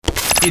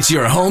It's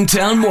your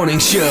hometown morning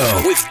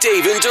show with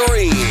Dave and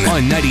Dorene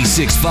on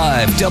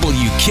 96.5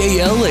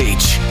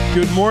 WKLH.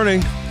 Good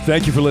morning.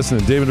 Thank you for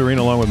listening. Dave and Dorene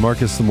along with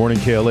Marcus, the morning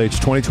KLH.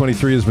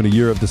 2023 has been a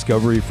year of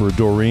discovery for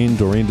Dorene.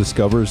 Dorene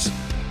discovers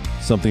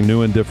something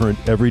new and different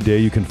every day.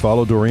 You can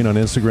follow Dorene on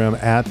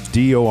Instagram at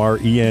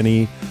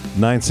Dorene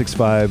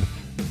 965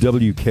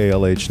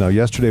 WKLH. Now,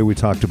 yesterday we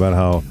talked about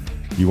how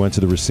you went to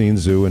the Racine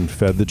Zoo and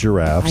fed the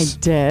giraffes. I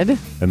did.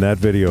 And that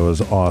video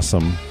is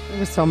awesome. It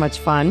was so much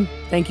fun.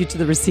 Thank you to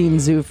the Racine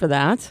Zoo for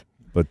that.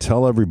 But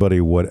tell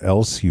everybody what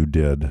else you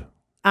did.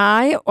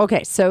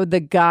 So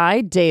the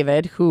guy,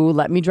 David, who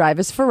let me drive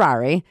his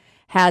Ferrari,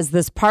 has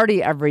this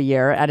party every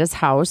year at his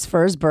house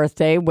for his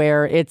birthday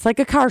where it's like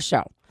a car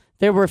show.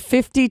 There were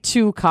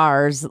 52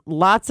 cars,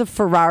 lots of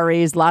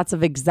Ferraris, lots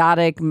of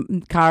exotic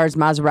cars,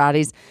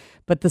 Maseratis.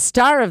 But the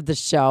star of the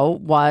show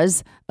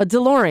was a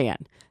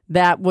DeLorean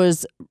that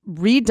was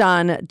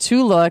redone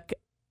to look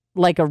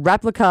like a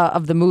replica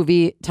of the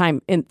movie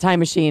Time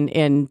Machine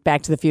in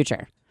Back to the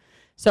Future.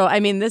 So,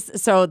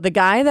 So the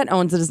guy that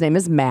owns it, his name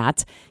is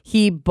Matt.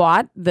 He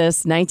bought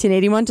this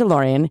 1981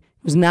 DeLorean. It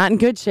was not in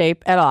good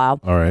shape at all.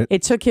 All right.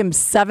 It took him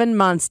 7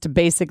 months to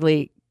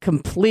basically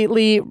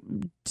completely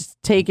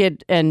take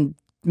it and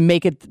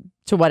make it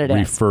to what it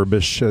is.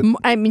 Refurbish it.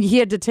 I mean, he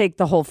had to take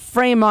the whole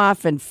frame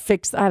off and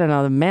fix, I don't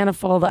know, the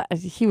manifold.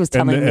 He was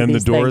telling me these And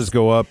the doors things.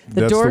 go up. The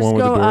That's doors the one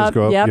where the doors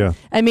go up. Yep. Yeah.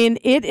 I mean,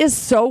 it is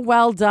so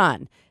well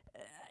done.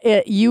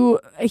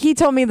 He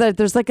told me that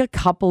there's like a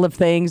couple of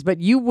things,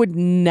 but you would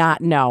not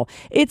know.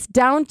 It's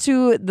down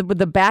to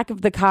the back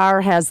of the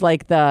car has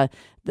like the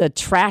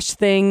trash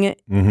thing,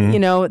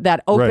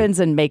 that opens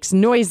and makes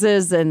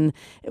noises. And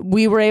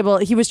he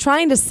was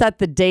trying to set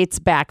the dates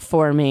back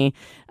for me.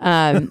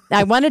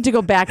 I wanted to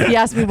go back. He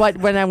asked me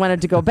when I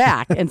wanted to go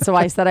back. And so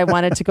I said I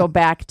wanted to go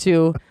back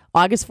to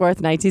August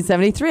 4th,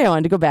 1973. I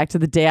wanted to go back to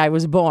the day I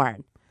was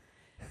born.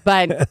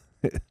 But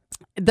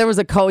there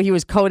was he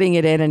was coding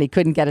it in and he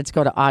couldn't get it to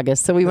go to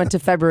August. So we went to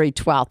February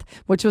 12th,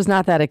 which was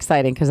not that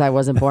exciting because I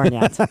wasn't born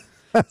yet.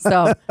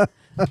 So,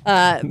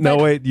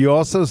 wait, you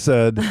also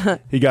said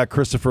he got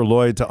Christopher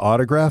Lloyd to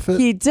autograph it?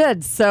 He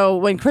did. So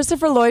when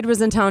Christopher Lloyd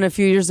was in town a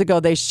few years ago,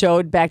 they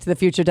showed Back to the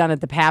Future down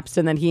at the Pabst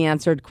and then he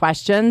answered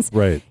questions.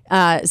 Right.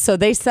 So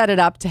they set it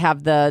up to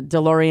have the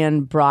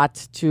DeLorean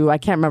brought to, I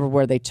can't remember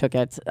where they took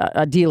it,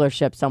 a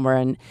dealership somewhere.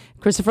 And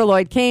Christopher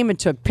Lloyd came and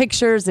took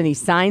pictures and he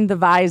signed the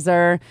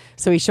visor.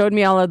 So he showed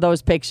me all of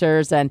those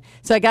pictures. And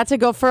so I got to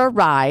go for a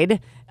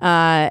ride.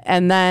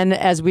 And then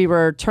as we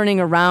were turning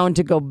around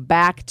to go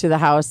back to the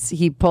house,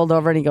 he pulled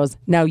over and he goes,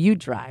 "Now you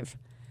drive."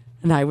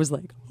 And I was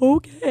like,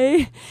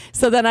 okay.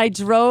 So then I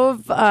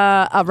drove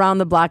around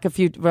the block in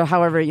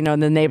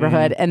the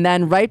neighborhood. And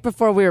then right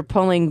before we were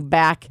pulling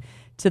back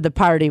to the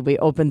party, we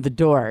opened the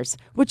doors,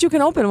 which you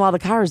can open while the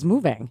car is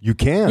moving. You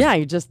can? Yeah,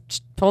 you just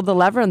pulled the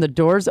lever and the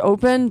doors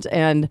opened.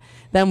 And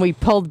then we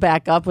pulled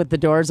back up with the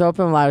doors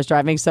open while I was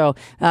driving. So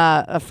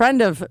a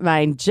friend of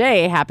mine,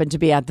 Jay, happened to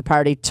be at the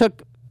party,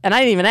 and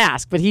I didn't even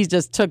ask, but he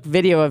just took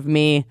video of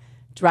me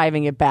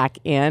driving it back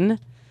in,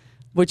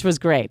 which was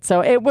great.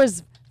 So it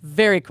was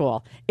very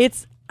cool.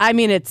 It's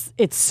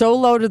so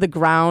low to the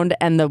ground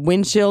and the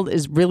windshield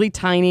is really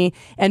tiny.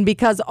 And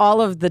because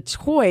all of the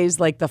toys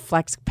like the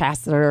flex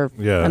capacitor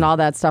and all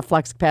that stuff, The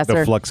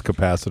flux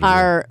capacitor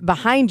are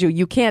behind you.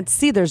 You can't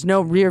see. There's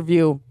no rear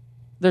view.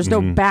 There's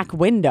no back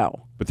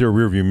window. But they're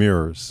rear view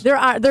mirrors.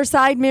 They're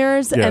side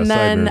mirrors, and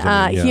then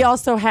he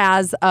also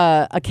has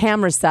a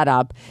camera set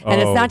up,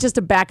 and it's not just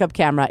a backup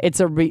camera. It's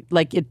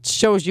it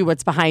shows you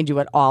what's behind you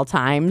at all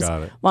times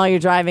while you're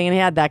driving, and he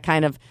had that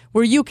kind of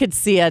where you could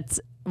see it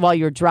while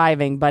you're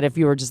driving, but if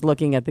you were just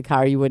looking at the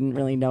car, you wouldn't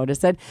really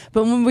notice it.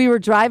 But when we were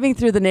driving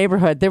through the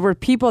neighborhood, there were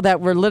people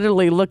that were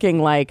literally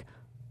looking like,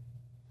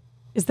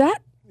 Is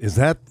that?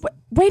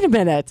 Wait a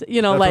minute.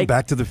 From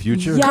Back to the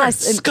Future? Yes.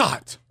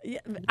 Scott.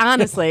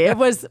 Honestly, it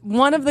was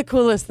one of the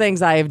coolest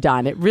things I have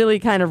done. It really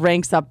kind of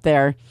ranks up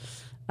there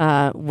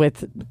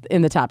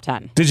in the top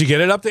 10. Did you get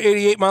it up to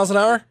 88 miles an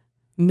hour?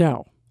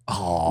 No.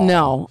 Oh.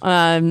 No.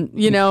 Not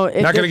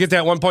going to get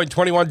that 1.21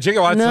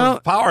 gigawatts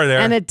of power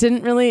there. And it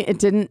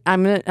didn't,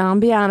 I'll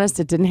be honest,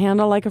 it didn't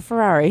handle like a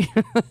Ferrari.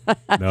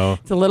 No.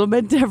 It's a little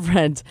bit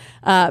different.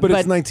 But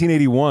it's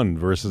 1981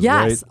 versus,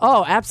 yes. right?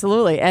 Oh,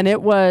 absolutely. And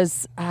it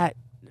was,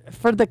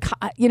 for the,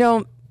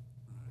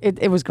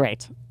 it was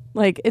great.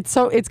 Like, it's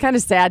kind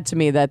of sad to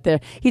me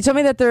that he told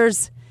me that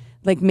there's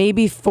like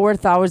maybe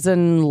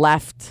 4,000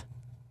 left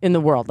in the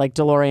world, like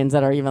DeLoreans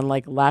that are even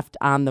like left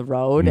on the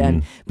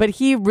road. But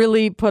he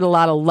really put a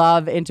lot of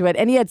love into it.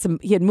 And he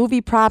had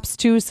movie props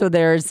too. So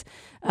there's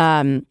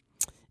a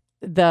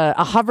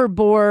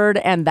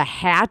hoverboard and the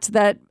hat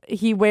that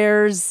he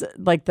wears,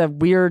 like the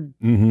weird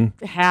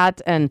hat,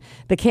 and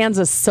the cans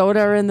of soda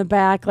are in the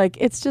back. Like,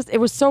 it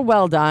was so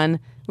well done.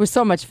 It was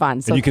so much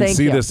fun. So and you can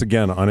see this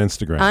again on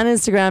Instagram. On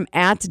Instagram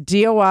at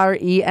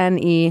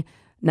Dorene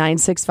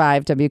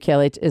 965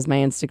 WKLH is my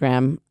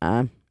Instagram.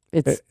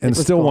 It's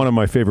still cool. One of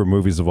my favorite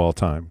movies of all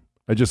time.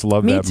 I just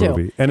love that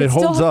movie. And it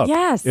holds up.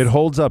 Yes. It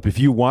holds up. If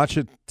you watch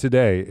it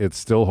today, it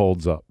still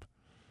holds up.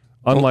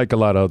 unlike a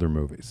lot of other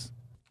movies.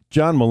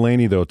 John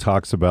Mulaney, though,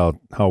 talks about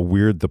how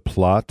weird the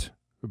plot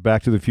of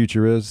Back to the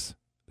Future is.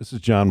 This is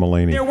John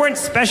Mulaney. There weren't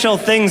special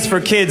things for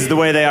kids the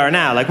way they are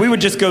now. Like, we would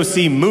just go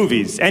see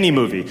movies, any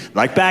movie,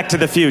 like Back to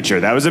the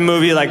Future. That was a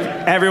movie like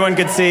everyone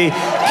could see,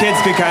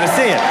 kids could kind of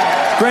see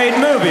it. Great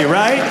movie,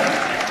 right?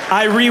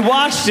 I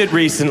rewatched it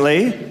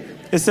recently.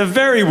 It's a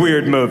very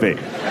weird movie.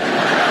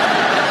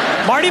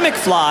 Marty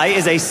McFly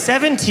is a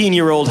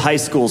 17-year-old high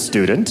school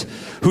student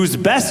whose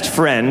best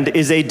friend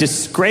is a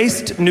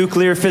disgraced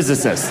nuclear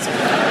physicist.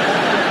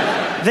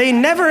 They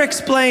never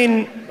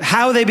explain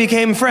how they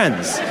became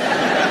friends.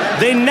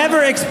 They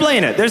never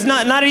explain it. There's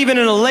not even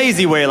in a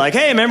lazy way, like,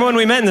 hey, remember when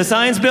we met in the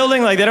science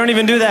building? Like, they don't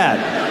even do that.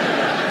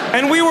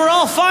 And we were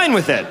all fine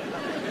with it.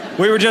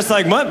 We were just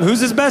like, what?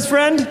 Who's his best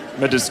friend?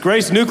 A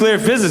disgraced nuclear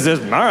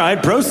physicist. All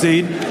right,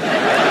 proceed.